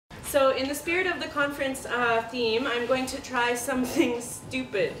So in the spirit of the conference theme, I'm going to try something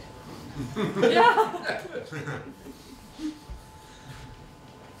stupid. Yeah.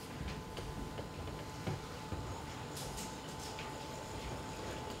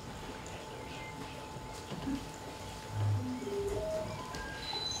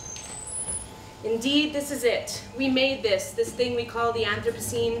 Indeed, this is it. We made this thing we call the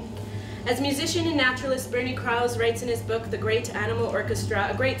Anthropocene. As musician and naturalist Bernie Krause writes in his book, The Great Animal Orchestra,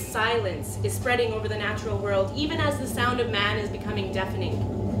 a great silence is spreading over the natural world, even as the sound of man is becoming deafening.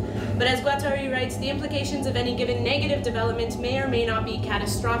 But as Guattari writes, the implications of any given negative development may or may not be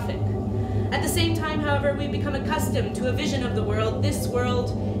catastrophic. At the same time, however, we've become accustomed to a vision of the world, this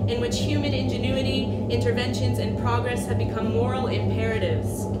world, in which human ingenuity, interventions, and progress have become moral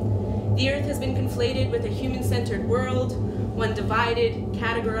imperatives. The Earth has been conflated with a human-centered world, one divided,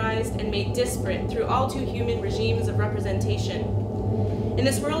 categorized, and made disparate through all too human regimes of representation. In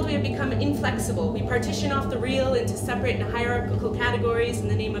this world, we have become inflexible. We partition off the real into separate and hierarchical categories in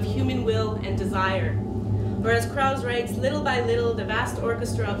the name of human will and desire. Or as Krause writes, little by little, the vast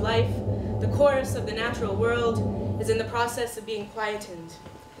orchestra of life, the chorus of the natural world, is in the process of being quietened.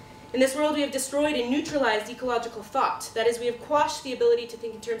 In this world, we have destroyed and neutralized ecological thought. That is, we have quashed the ability to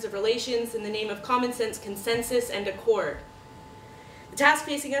think in terms of relations in the name of common sense, consensus, and accord. The task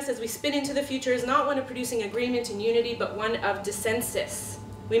facing us as we spin into the future is not one of producing agreement and unity, but one of dissensus.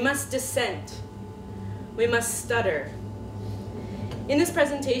 We must dissent. We must stutter. In this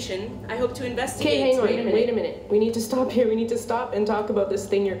presentation, I hope to investigate... Okay, hang on, wait a minute. We need to stop here. We need to stop and talk about this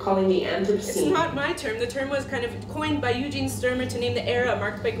thing you're calling the Anthropocene. It's not my term. The term was kind of coined by Eugene Sturmer to name the era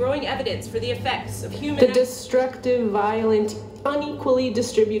marked by growing evidence for the effects of human... The destructive, violent, unequally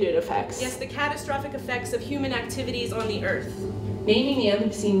distributed effects. Yes, the catastrophic effects of human activities on the Earth. Naming the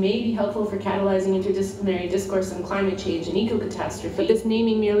Anthropocene may be helpful for catalyzing interdisciplinary discourse on climate change and eco-catastrophe. But this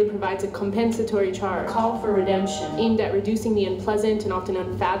naming merely provides a compensatory charge. A call for redemption. Aimed at reducing the unpleasant and often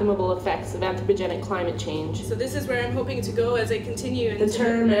unfathomable effects of anthropogenic climate change. So this is where I'm hoping to go as I continue. The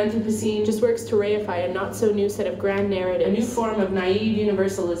term Anthropocene just works to reify a not-so-new set of grand narratives. A new form of naive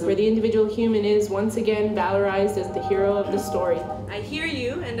universalism. Where the individual human is, once again, valorized as the hero of the story. I hear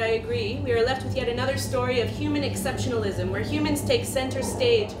you, and I agree. We are left with yet another story of human exceptionalism, where humans take center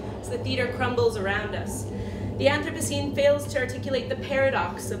stage as the theater crumbles around us. The Anthropocene fails to articulate the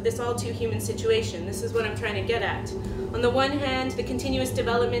paradox of this all-too-human situation. This is what I'm trying to get at. On the one hand, the continuous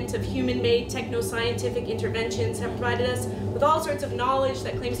development of human-made techno-scientific interventions have provided us with all sorts of knowledge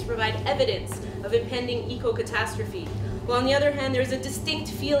that claims to provide evidence of impending eco-catastrophe. While on the other hand, there is a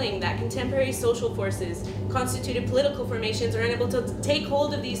distinct feeling that contemporary social forces, constituted political formations, are unable to take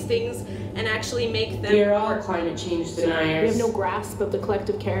hold of these things and actually make them... We are all climate change deniers. We have no grasp of the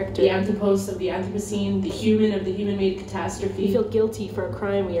collective character. The anthropos of the Anthropocene, the human of the human-made catastrophe. We feel guilty for a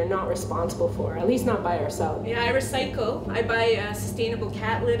crime we are not responsible for, at least not by ourselves. Yeah, I recycle. I buy sustainable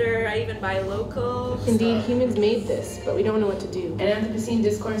cat litter. I even buy local. Indeed, humans made this, but we don't know what to do. And Anthropocene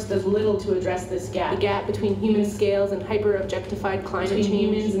discourse does little to address this gap. The gap between human scales and hyper-objectified climate change. Between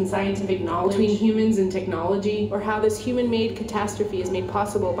humans and scientific knowledge. Between humans and technology. Or how this human-made catastrophe is made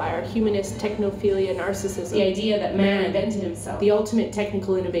possible by our humanist technophilia narcissism. The idea that man invented himself. The ultimate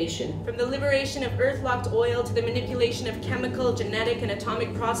technical innovation. From the liberation of earth-locked oil to the manipulation of chemical, genetic, and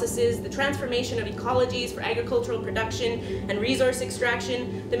atomic processes, the transformation of ecologies for agricultural production and resource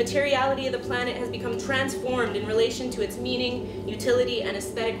extraction, the materiality of the planet has become transformed in relation to its meaning, utility, and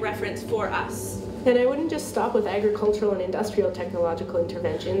aesthetic reference for us. And I wouldn't just stop with agricultural and industrial technological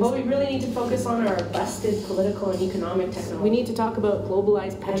interventions. Well, we really need to focus on our busted political and economic technology. We need to talk about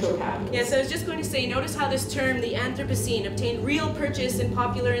globalized petrocapitalism. Yes, I was just going to say, notice how this term, the Anthropocene, obtained real purchase in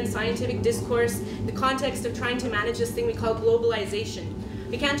popular and scientific discourse in the context of trying to manage this thing we call globalization.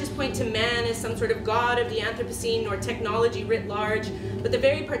 We can't just point to man as some sort of god of the Anthropocene or technology writ large, but the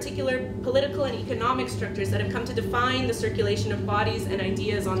very particular political and economic structures that have come to define the circulation of bodies and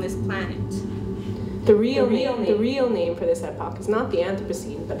ideas on this planet. The real name for this epoch is not the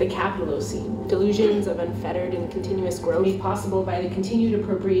Anthropocene, but the Capitalocene. Delusions of unfettered and continuous growth made possible by the continued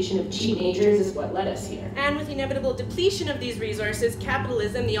appropriation of cheap natures is what led us here. And with the inevitable depletion of these resources,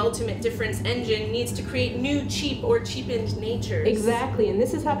 capitalism, the ultimate difference engine, needs to create new cheap or cheapened natures. Exactly, and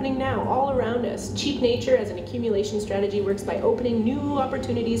this is happening now, all around us. Cheap nature as an accumulation strategy works by opening new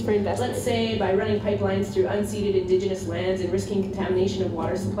opportunities for investment. Let's say by running pipelines through unceded indigenous lands and risking contamination of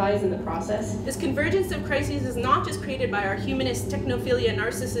water supplies in the process. This convergence of crises is not just created by our humanist technophilia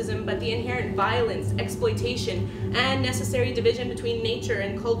narcissism, but the inherent violence, exploitation, and necessary division between nature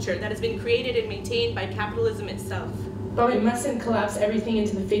and culture that has been created and maintained by capitalism itself. But we mustn't collapse everything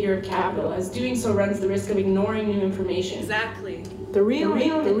into the figure of capital, as doing so runs the risk of ignoring new information. Exactly. The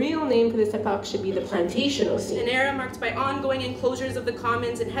real name for this epoch should be the Plantationocene. An era marked by ongoing enclosures of the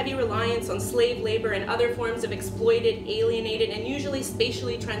commons and heavy reliance on slave labor and other forms of exploited, alienated, and usually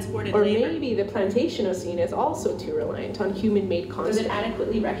spatially transported labor. Or maybe the Plantationocene is also too reliant on human-made concepts. Does it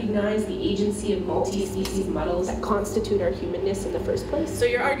adequately recognize the agency of multi-species muddles that constitute our humanness in the first place? So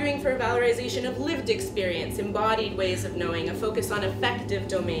you're arguing for a valorization of lived experience, embodied ways of knowing, a focus on affective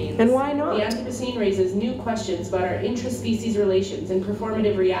domains. And why not? The Anthropocene raises new questions about our intra-species relations and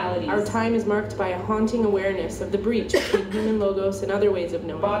performative realities. Our time is marked by a haunting awareness of the breach between human logos and other ways of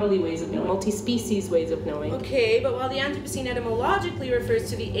knowing. Bodily ways of knowing. Multi-species ways of knowing. Okay, but while the Anthropocene etymologically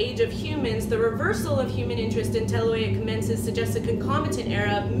refers to the age of humans, the reversal of human interest until the way it commences suggests a concomitant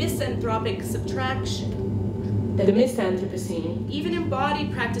era of misanthropic subtraction. The Misanthropocene. Even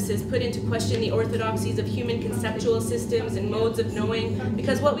embodied practices put into question the orthodoxies of human conceptual systems and modes of knowing,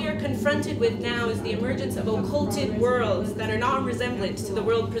 because what we are confronted with now is the emergence of occulted worlds that are not resemblant to the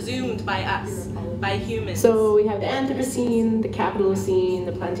world presumed by us, by humans. So we have the Anthropocene, the Capitalocene,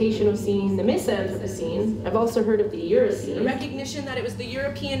 the Plantationocene, the Misanthropocene. I've also heard of the The Eurocene. recognition that it was the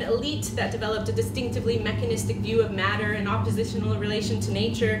European elite that developed a distinctively mechanistic view of matter and oppositional relation to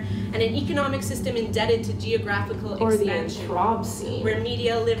nature, and an economic system indebted to geographical Or the expansion, Anthropocene. where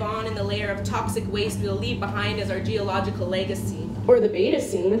media live on in the layer of toxic waste we'll leave behind as our geological legacy. Or the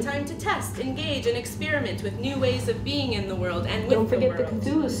Betacene. Time to test, engage, and experiment with new ways of being in the world and with Don't forget the the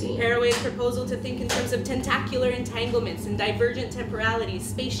world. Cthulhucene. Haraway's proposal to think in terms of tentacular entanglements and divergent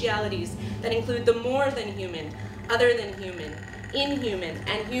temporalities, spatialities that include the more than human, other than human, inhuman,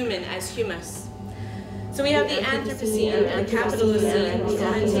 and human as humus. So we have the Anthropocene, the Capitalocene, the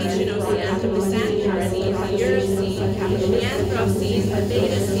Plantationocene, the Misanthropocene, the Eurocene, the Anthropocene, the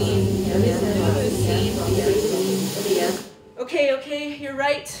Betacene, the Cthulhucene. Okay, you're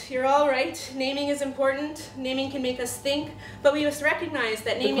right. You're all right. Naming is important. Naming can make us think, but we must recognize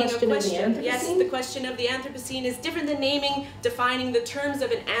that naming a question of the question, yes, Anthropocene? the question of the Anthropocene is different than naming, defining the terms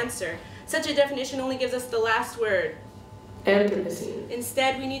of an answer. Such a definition only gives us the last word. Anthropocene.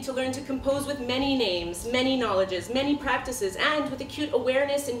 Instead, we need to learn to compose with many names, many knowledges, many practices, and with acute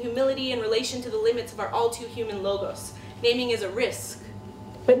awareness and humility in relation to the limits of our all-too-human logos. Naming is a risk.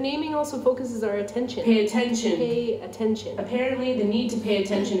 But naming also focuses our attention. Pay attention. Pay attention. Apparently, the need to pay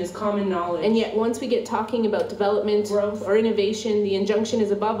attention is common knowledge. And yet, once we get talking about development, Growth, or innovation, the injunction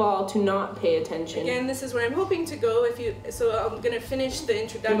is above all to not pay attention. Again, this is where I'm hoping to go. So I'm going to finish the we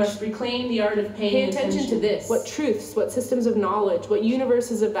introduction. must reclaim the art of Pay paying attention to this. What truths, what systems of knowledge, what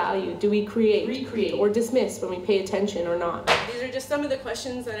universes of value do we create, Recreate. or dismiss when we pay attention or not? These are just some of the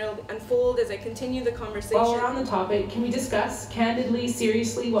questions that I'll unfold as I continue the conversation. While we're on the topic, can we discuss candidly,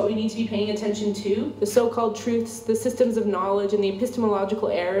 seriously, what we need to be paying attention to? The so-called truths, the systems of knowledge, and the epistemological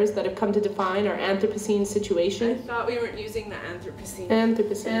errors that have come to define our Anthropocene I situation. thought we weren't using the Anthropocene.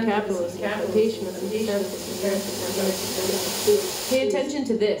 Anthropocene, capitalism, Pay attention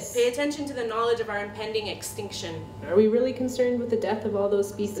to this. Pay attention to the knowledge of our impending extinction. Are we really concerned with the death of all those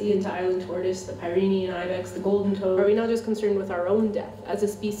The species? Inter-island tortoise, the Pyrenean ibex, the golden toad, Are we not just concerned with our own death as a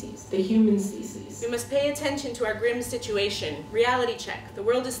species? the human species. We must pay attention to our grim situation. Reality check. The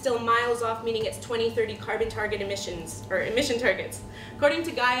world is still miles off meeting its 2030 carbon target emissions, or emission targets. According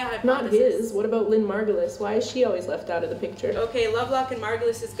to Gaia hypothesis. Not his. What about Lynn Margulis? Why is she always left out of the picture? Okay, Lovelock and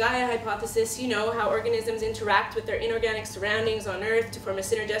Margulis's Gaia hypothesis, you know how organisms interact with their inorganic surroundings on Earth to form a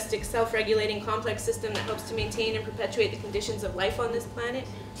synergistic, self-regulating, complex system that helps to maintain and perpetuate the conditions of life on this planet.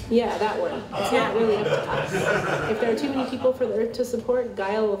 Yeah, that one. It's not really up to us. If there are too many people for the Earth to support,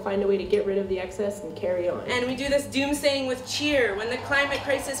 Gaia will find a way to get rid of the excess and carry on. And we do this doomsaying with cheer. When the climate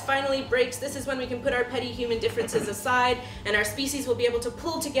crisis finally breaks, this is when we can put our petty human differences aside, and our species will be able to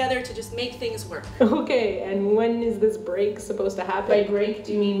pull together to just make things work. Okay, and when is this break supposed to happen? By break,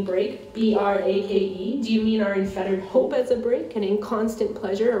 do you mean break? B-R-A-K-E? Do you mean our unfettered Hope as a break, an inconstant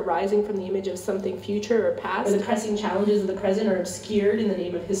pleasure arising from the image of something future or where past? the pressing challenges of the present are obscured in the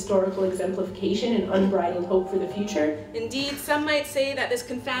name of historical exemplification and unbridled hope for the future? Indeed, some might say that this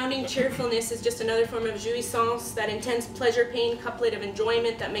confounding cheerfulness is just another form of jouissance, that intense pleasure-pain couplet of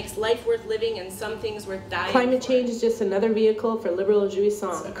enjoyment that makes life worth living and some things worth dying Climate for. change is just another vehicle for liberal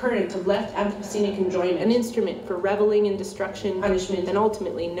jouissance, A current of left Anthropocenic enjoyment. an instrument for reveling in destruction, Punishment. and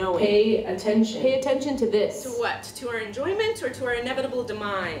ultimately knowing. Pay attention. Pay attention to To this. what? To our enjoyment or to our inevitable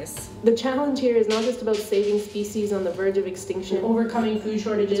demise? The challenge here is not just about saving species on the verge of extinction, Overcoming food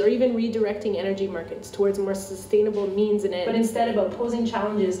shortages, or even redirecting energy markets towards more sustainable means and but ends, instead about posing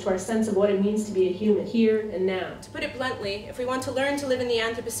challenges to our sense of what it means to be a human. here and now. To put it bluntly, if we want to learn to live live in the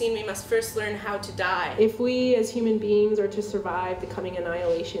Anthropocene, we must first learn how to die. If we as human beings are to survive the coming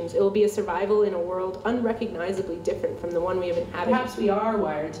annihilations, it will be a survival in a world unrecognizably different from the one we have inhabited. Perhaps we are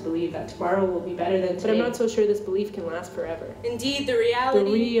wired to believe that tomorrow will be better than today. But I'm not so sure this belief can last forever. Indeed, the reality... The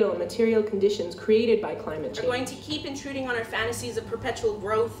real material conditions created by climate are change going to keep intruding on our fantasies of perpetual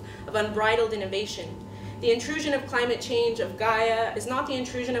growth, of unbridled innovation. The intrusion of climate change, of Gaia, is not the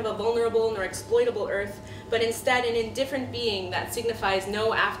intrusion of a vulnerable nor exploitable Earth, but instead an indifferent being that signifies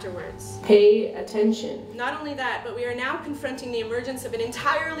no afterwards. Pay attention. Not only that, but we are now confronting the emergence of an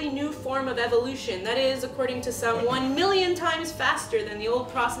entirely new form of evolution that is, according to some, 1 million times faster than the old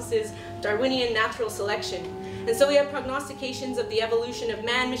processes of Darwinian natural selection. And so we have prognostications of the evolution of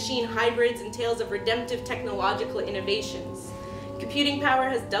man-machine hybrids and tales of redemptive technological innovations. Computing power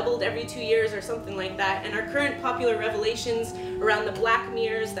has doubled every 2 years or something like that, and our current popular revelations around the black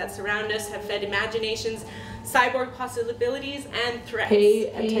mirrors that surround us have fed imaginations, cyborg possibilities, and threats. Pay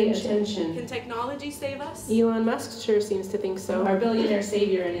attention. Can technology save us? Elon Musk sure seems to think so. Our billionaire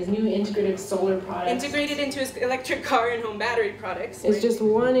savior and his new integrative solar products. Integrated into his electric car and home battery products. It's just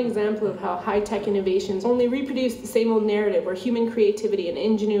one example of how high-tech innovations only reproduce the same old narrative where human creativity and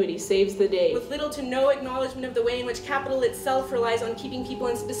ingenuity saves the day. With little to no acknowledgement of the way in which capital itself relies on keeping people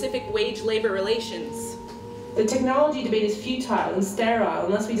in specific wage-labor relations. The technology debate is futile and sterile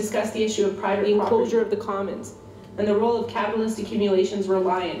unless we discuss the issue of private The property enclosure of the commons. and the role of capitalist accumulation's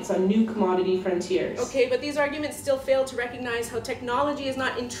reliance on new commodity frontiers. Okay, but these arguments still fail to recognize how technology is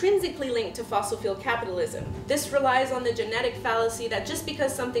not intrinsically linked to fossil fuel capitalism. This relies on the genetic fallacy that just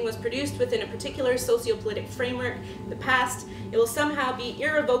because something was produced within a particular sociopolitical framework in the past, it will somehow be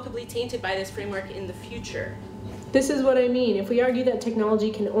irrevocably tainted by this framework in the future. This is what I mean. If we argue that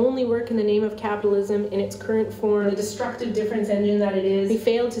technology can only work in the name of capitalism in its current form, The destructive difference engine that it we is,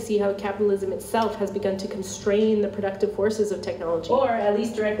 fail to see how capitalism itself has begun to constrain the productive forces of technology. or at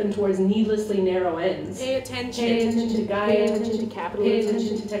least direct them towards needlessly narrow ends. Pay attention. Pay attention to Gaia, Pay attention to pay capitalism.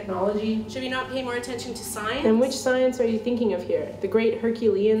 attention to technology, Should we not pay more attention to science? And which science are you thinking of here? The great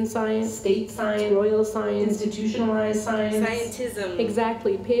Herculean science? state science, Royal science? institutionalized science, Scientism.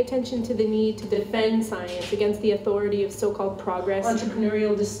 Exactly. Pay attention to the need to defend science against the authority of so-called progress,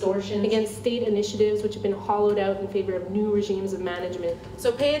 entrepreneurial distortions, against state initiatives which have been hollowed out in favor of new regimes of management.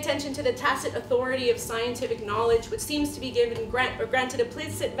 So pay attention to the tacit authority of scientific knowledge, which seems to be given granted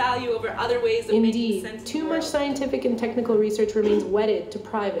implicit value over other ways of making sense Indeed, of too the much world. scientific and technical research remains wedded to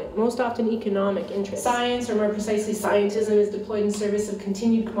private, most often economic interests. Science, or more precisely scientism, is deployed in service of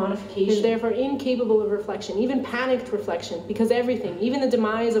continued Is commodification. therefore incapable of reflection, even panicked reflection, because everything, even the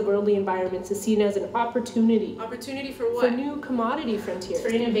demise of worldly environments, is seen as an opportunity Opportunity for for what? new commodity frontiers, For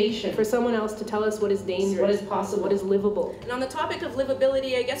innovation, for someone else to tell us what is dangerous, what is possible. what is livable. And on the topic of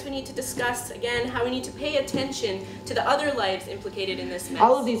livability, I guess we need to discuss, again, how we need to pay attention to the other lives implicated in this mess.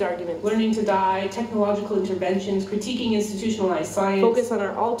 All of these arguments Learning to die, technological interventions, critiquing institutionalized science, focus on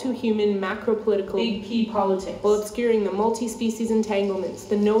our all-too-human macro-political, big P politics. while obscuring the multi-species entanglements,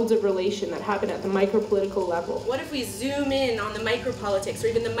 the nodes of relation that happen at the micro-political level. What if we zoom in on the micropolitics or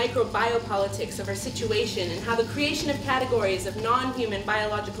even the microbiopolitics of our situation and how the creation of categories of non-human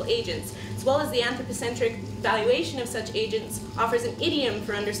biological agents, as well as the anthropocentric valuation of such agents, offers an idiom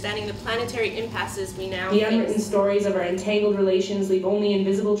for understanding the planetary impasses we now The unwritten face. stories of our entangled relations leave only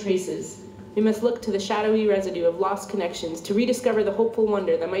invisible traces. We must look to the shadowy residue of lost connections to rediscover the hopeful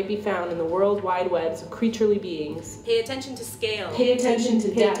wonder that might be found in the world wide webs of creaturely beings. Pay attention to scale. Pay attention to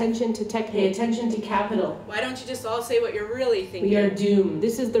Pay death. attention to Pay technique. attention to capital. Why don't you just all say what you're really thinking? We are doomed.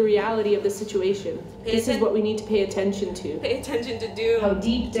 This is the reality of the situation. Pay This is atten- what we need to pay attention to. Pay attention to doom. How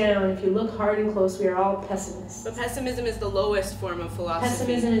deep down, if you look hard and close, we are all pessimists. But pessimism is the lowest form of philosophy.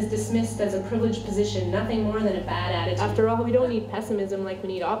 Pessimism is dismissed as a privileged position, nothing more than a bad attitude. After all, we don't need pessimism like we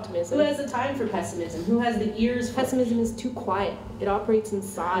need optimism. Who has the time for pessimism? Who has the ears for Pessimism is too quiet. It operates in the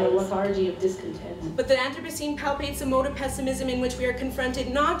size. lethargy of discontent? But the Anthropocene palpates a mode of pessimism in which we are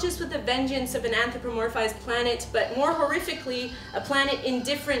confronted not just with the vengeance of an anthropomorphized planet, but more horrifically, a planet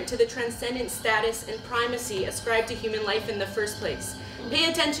indifferent to the transcendent status and primacy ascribed to human life in the first place. Pay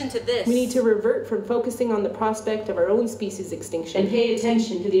attention to this. We need to revert from focusing on the prospect of our own species extinction, And pay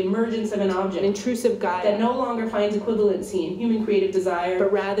attention to the emergence of an an object intrusive Gaia, that no longer finds equivalency in human creative desire,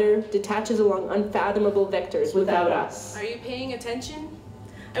 but rather detaches along unfathomable vectors without us. Are you paying attention?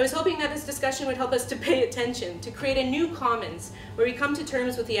 I was hoping that this discussion would help us to pay attention, to create a new commons, where we come to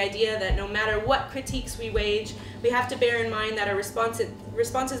terms with the idea that no matter what critiques we wage, we have to bear in mind that our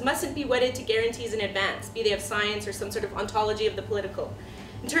responses mustn't be wedded to guarantees in advance, be they of science or some sort of ontology of the political.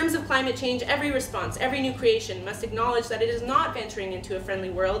 In terms of climate change, every response, every new creation must acknowledge that it is not venturing into a friendly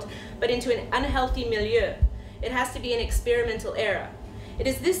world, but into an unhealthy milieu. It has to be an experimental era. It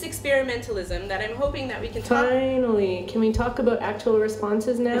is this experimentalism that I'm hoping that we can talk... Finally, can we talk about actual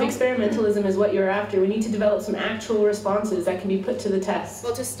responses now? If experimentalism is what you're after, we need to develop some actual responses that can be put to the test.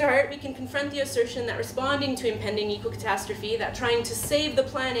 Well, to start, we can confront the assertion that responding to impending eco-catastrophe, that trying to save the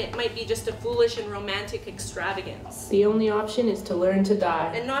planet might be just a foolish and romantic extravagance. The only option is to learn to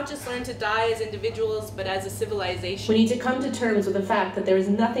die. And not just learn to die as individuals, but as a civilization. We need to come to terms with the fact that there is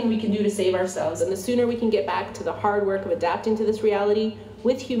nothing we can do to save ourselves, And the sooner we can get back to the hard work of adapting to this reality,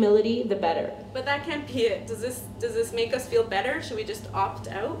 with humility, the better. But that can't be it. Does this make us feel better? Should we just opt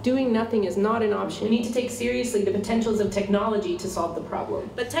out? Doing nothing is not an option. we need to take seriously the potentials of technology to solve the problem.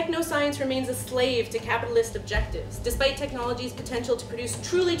 But technoscience remains a slave to capitalist objectives. Despite technology's potential to produce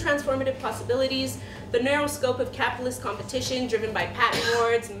truly transformative possibilities, the narrow scope of capitalist competition, driven by patent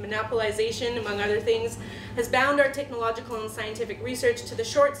wars and monopolization, among other things, has bound our technological and scientific research to the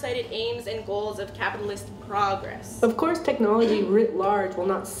short-sighted aims and goals of capitalist progress. Of course, technology writ large will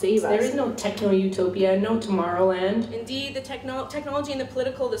not save us. There is no techno-utopia, no Tomorrowland. Indeed, the technology and the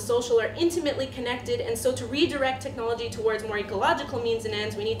political, the social are intimately connected, and so to redirect technology towards more ecological means and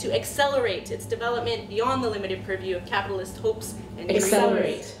ends, we need to accelerate its development beyond the limited purview of capitalist hopes and dreams.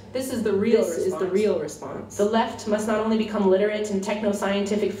 Accelerate. This is the real response. The left must not only become literate in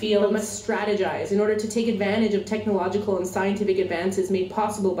techno-scientific fields, but must strategize in order to take advantage of technological and scientific advances made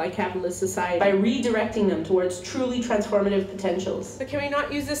possible by capitalist society. by redirecting them towards truly transformative potentials. But can we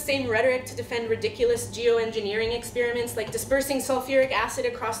not use this same rhetoric to defend ridiculous geoengineering experiments like dispersing sulfuric acid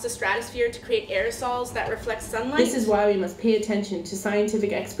across the stratosphere to create aerosols that reflect sunlight? This is why we must pay attention to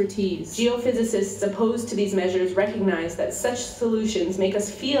scientific expertise. Geophysicists opposed to these measures recognize that such solutions make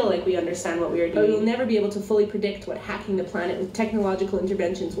us feel like we understand what we are But we will doing. never be able to fully predict what hacking the planet with technological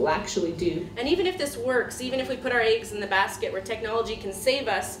interventions will actually do. And even if this works, even if we put our eggs in the basket where technology can save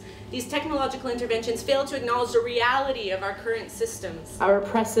us, these technological interventions fail to acknowledge the reality of our current systems Our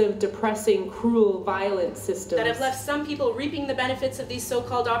oppressive, depressing, cruel, violent systems. that have left some people reaping the benefits of these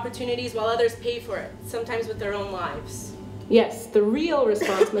so-called opportunities while others pay for it, sometimes with their own lives. Yes, the real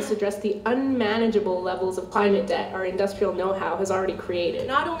response must address the unmanageable levels of climate debt our industrial know-how has already created.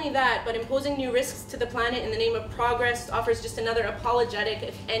 Not only that, but imposing new risks to the planet in the name of progress offers just another apologetic,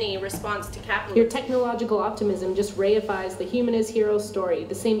 if any, response to Your capitalism. technological optimism just reifies the human as hero story,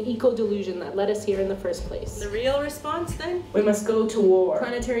 the same eco-delusion that led us here in the first place. The real response, then? We must go to war.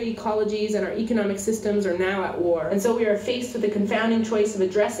 Planetary ecologies and our economic systems are now at war. And so we are faced with the confounding choice of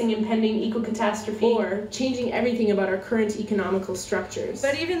addressing impending eco-catastrophe Or changing everything about our current economical structures.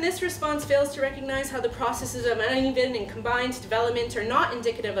 But even this response fails to recognize how the processes of uneven and combined development are not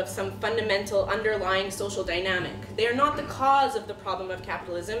indicative of some fundamental underlying social dynamic. They are not the cause of the problem of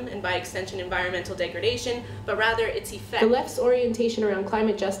capitalism, and by extension environmental degradation, but rather its effect. The left's orientation around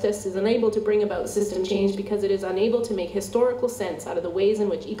climate justice is unable to bring about system change because it is unable to make historical sense out of the ways in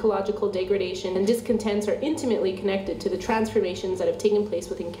which ecological degradation and discontents are intimately connected to the transformations that have taken place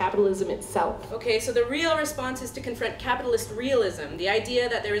within capitalism itself. Okay, so the real response is to confront capitalist realism, the idea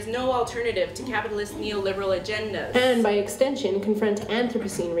that there is no alternative to capitalist neoliberal agendas. And by extension, confront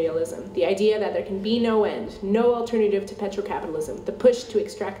Anthropocene realism, the idea that there can be no end, no alternative to petrocapitalism, the push to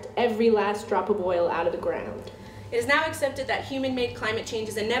extract every last drop of oil out of the ground. It is now accepted that human-made climate change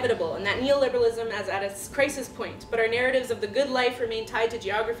is inevitable and that neoliberalism is at its crisis point, but our narratives of the good life remain tied to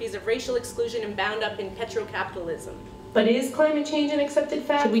geographies of racial exclusion and bound up in petrocapitalism. But is climate change an accepted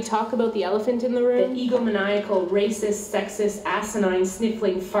fact? Should we talk about the elephant in the The room? egomaniacal, racist, sexist, asinine,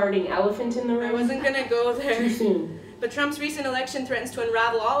 sniffling, farting elephant in the room? I wasn't gonna go Too there. soon. But Trump's recent election threatens to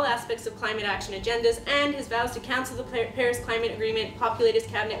unravel all aspects of climate action agendas, and his vows to cancel the Paris Climate Agreement, populate his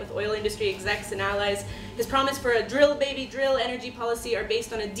cabinet with oil industry execs and allies, his promise for a drill baby drill energy policy are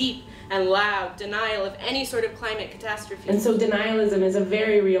based on a deep and loud denial of any sort of climate catastrophe. And so denialism is a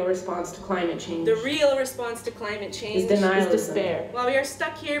very real response to climate change. The real response to climate change is denialism. Is despair. While we are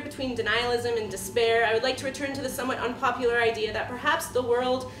stuck here between denialism and despair, I would like to return to the somewhat unpopular idea that perhaps the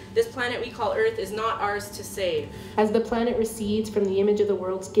world, this planet we call Earth, is not ours to save. As the planet recedes from the image of the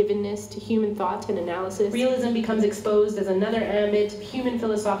world's givenness to human thought and analysis, Realism becomes exposed as another ambit of human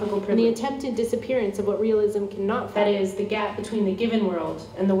philosophical and the privilege. attempted disappearance of what realism cannot That fathom. is, the gap between the given world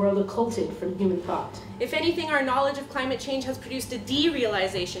and the world occulted from human thought. If anything, our knowledge of climate change has produced a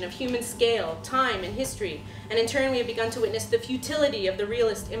derealization of human scale, time, and history, and in turn we have begun to witness the futility of the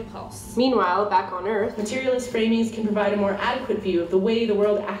realist impulse. Meanwhile, back on Earth, Materialist framings can provide a more adequate view of the way the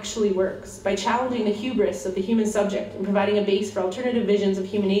world actually works, by challenging the hubris of the human subject and providing a base for alternative visions of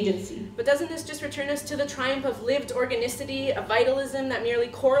human agency. But doesn't this just return us to the triumph of lived organicity, a vitalism that merely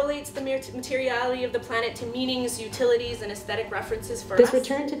correlates the materiality of the planet to meanings, utilities, and aesthetic references for us? This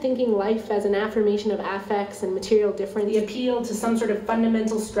return to thinking life as an affirmation of affects and material difference, the appeal to some sort of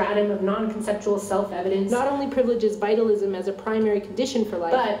fundamental stratum of non-conceptual self-evidence, not only privileges vitalism as a primary condition for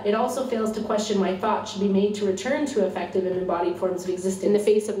life, but it also fails to question why thought should be made to return to effective and embodied forms of existence in the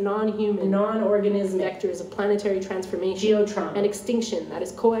face of non-human, non-organismic vectors of planetary transformation, geotrauma, and extinction that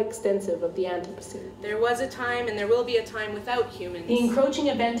is coextensive of the Anthropocene. There was a time, and there will be a time without humans. The encroaching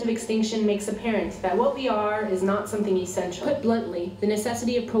event of extinction makes apparent that what we are is not something essential. Put bluntly, the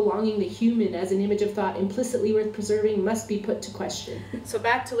necessity of prolonging the human as an image of thought implicitly worth preserving must be put to question. So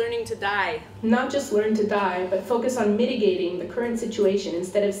back to learning to die. Not just learn to die, but focus on mitigating the current situation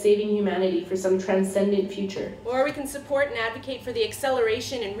instead of saving humanity for some transcendent future. Or we can support and advocate for the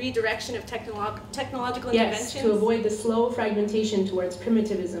acceleration and redirection of technological interventions. Yes, to avoid the slow fragmentation towards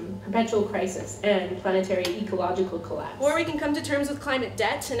primitivism, perpetual crisis, and planetary ecological collapse. Or we can come to terms with climate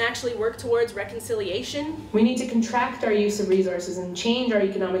debt and actually work towards reconciliation. We need to contract our use of resources and change our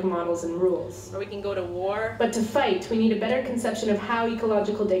economic models and rules. Or we can go to war. But to fight, we need a better conception of how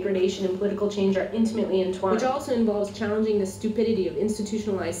ecological degradation and political change are intimately entwined. Which also involves challenging the stupidity of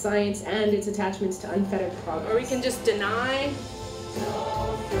institutionalized science and its attachments to unfettered progress. Or we can just deny.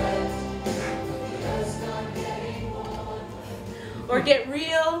 Or get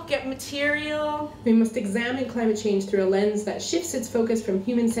real, get material. We must examine climate change through a lens that shifts its focus from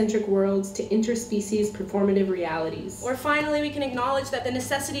human-centric worlds to interspecies performative realities. Or finally, we can acknowledge that the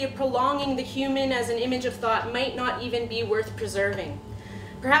necessity of prolonging the human as an image of thought might not even be worth preserving.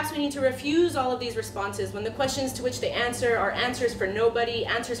 Perhaps we need to refuse all of these responses when the questions to which they answer are answers for nobody,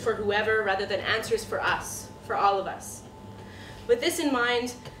 answers for whoever, rather than answers for us, for all of us. With this in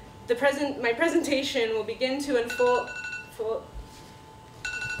mind, my presentation will begin to unfold.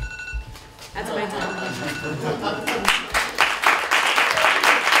 That's my time.